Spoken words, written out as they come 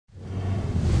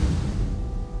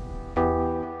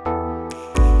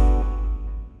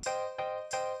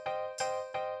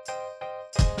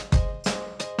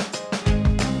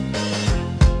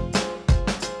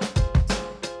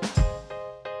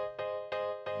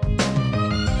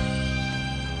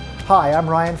Hi, I'm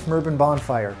Ryan from Urban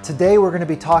Bonfire. Today we're going to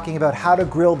be talking about how to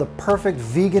grill the perfect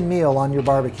vegan meal on your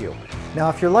barbecue. Now,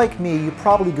 if you're like me, you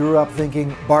probably grew up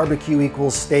thinking barbecue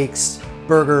equals steaks,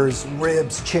 burgers,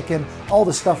 ribs, chicken, all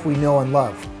the stuff we know and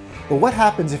love. But what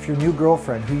happens if your new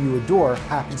girlfriend, who you adore,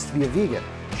 happens to be a vegan?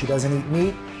 She doesn't eat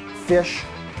meat, fish,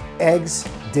 eggs,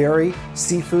 dairy,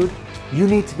 seafood. You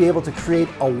need to be able to create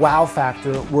a wow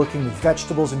factor working with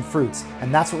vegetables and fruits,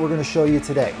 and that's what we're going to show you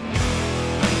today.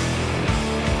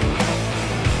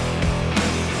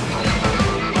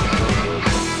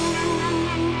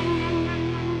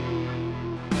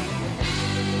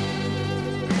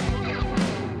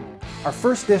 Our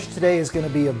first dish today is going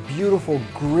to be a beautiful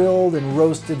grilled and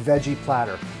roasted veggie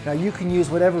platter. Now you can use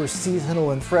whatever is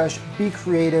seasonal and fresh, be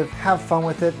creative, have fun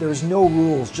with it. There's no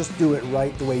rules, just do it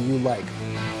right the way you like.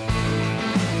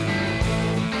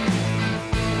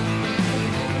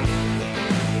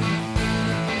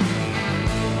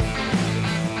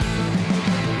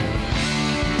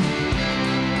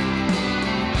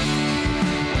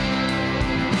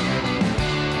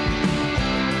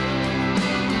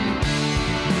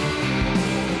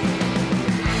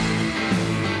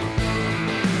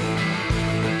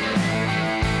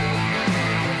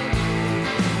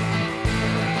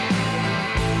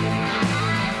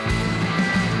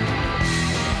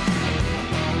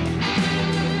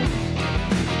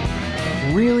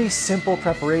 Really simple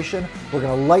preparation. We're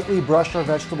going to lightly brush our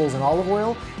vegetables in olive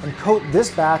oil and coat this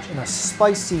batch in a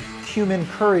spicy cumin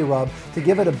curry rub to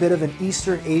give it a bit of an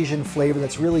Eastern Asian flavor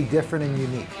that's really different and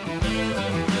unique.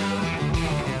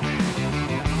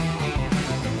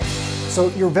 So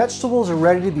your vegetables are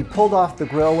ready to be pulled off the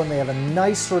grill when they have a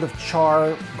nice sort of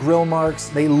char, grill marks.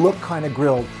 They look kind of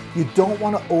grilled. You don't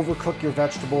want to overcook your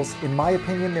vegetables. In my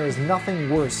opinion, there is nothing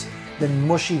worse than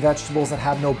mushy vegetables that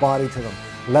have no body to them.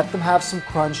 Let them have some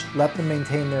crunch, let them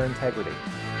maintain their integrity.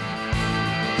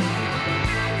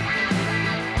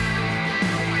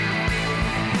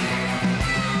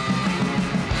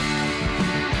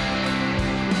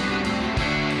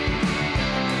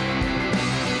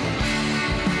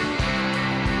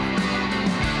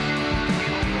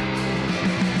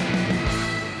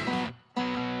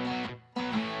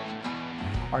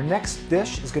 Our next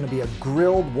dish is going to be a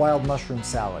grilled wild mushroom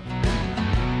salad.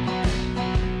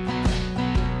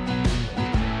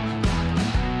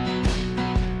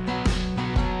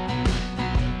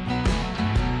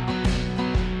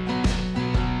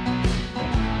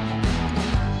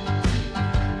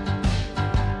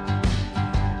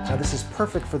 Now this is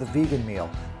perfect for the vegan meal,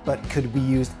 but could be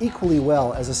used equally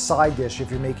well as a side dish if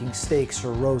you're making steaks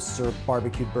or roasts or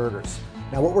barbecued burgers.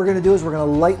 Now what we're going to do is we're going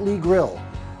to lightly grill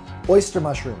oyster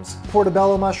mushrooms,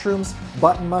 portobello mushrooms,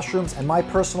 button mushrooms, and my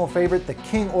personal favorite, the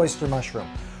king oyster mushroom.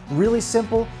 Really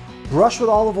simple, brush with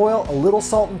olive oil, a little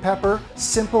salt and pepper,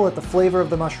 simple, let the flavor of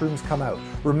the mushrooms come out.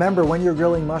 Remember, when you're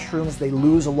grilling mushrooms, they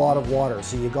lose a lot of water,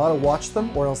 so you gotta watch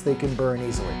them or else they can burn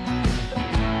easily.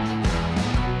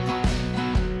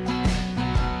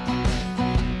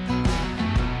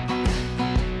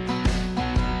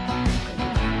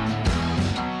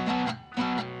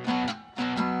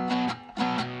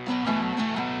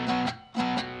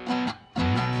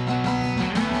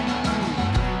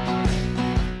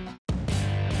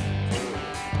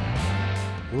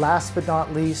 Last but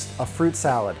not least, a fruit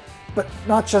salad. But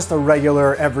not just a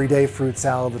regular everyday fruit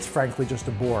salad that's frankly just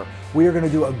a bore. We are going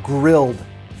to do a grilled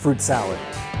fruit salad.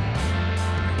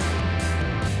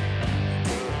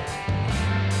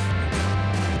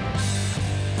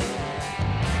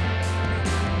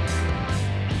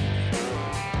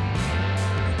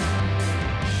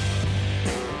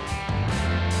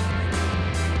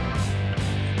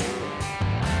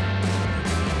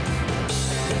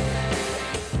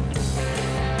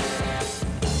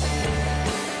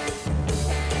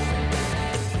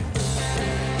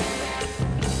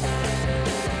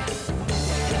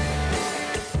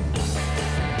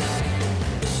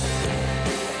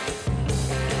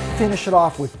 Finish it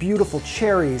off with beautiful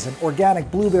cherries and organic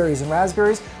blueberries and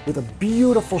raspberries with a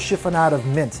beautiful chiffonade of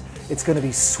mint. It's going to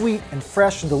be sweet and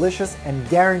fresh and delicious and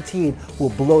guaranteed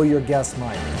will blow your guest's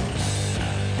mind.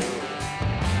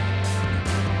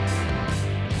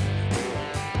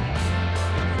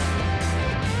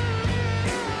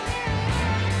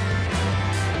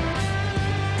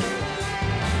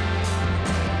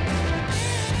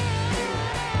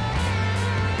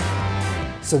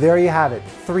 So there you have it,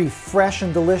 3 fresh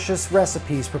and delicious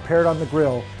recipes prepared on the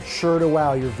grill, sure to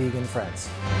wow your vegan friends.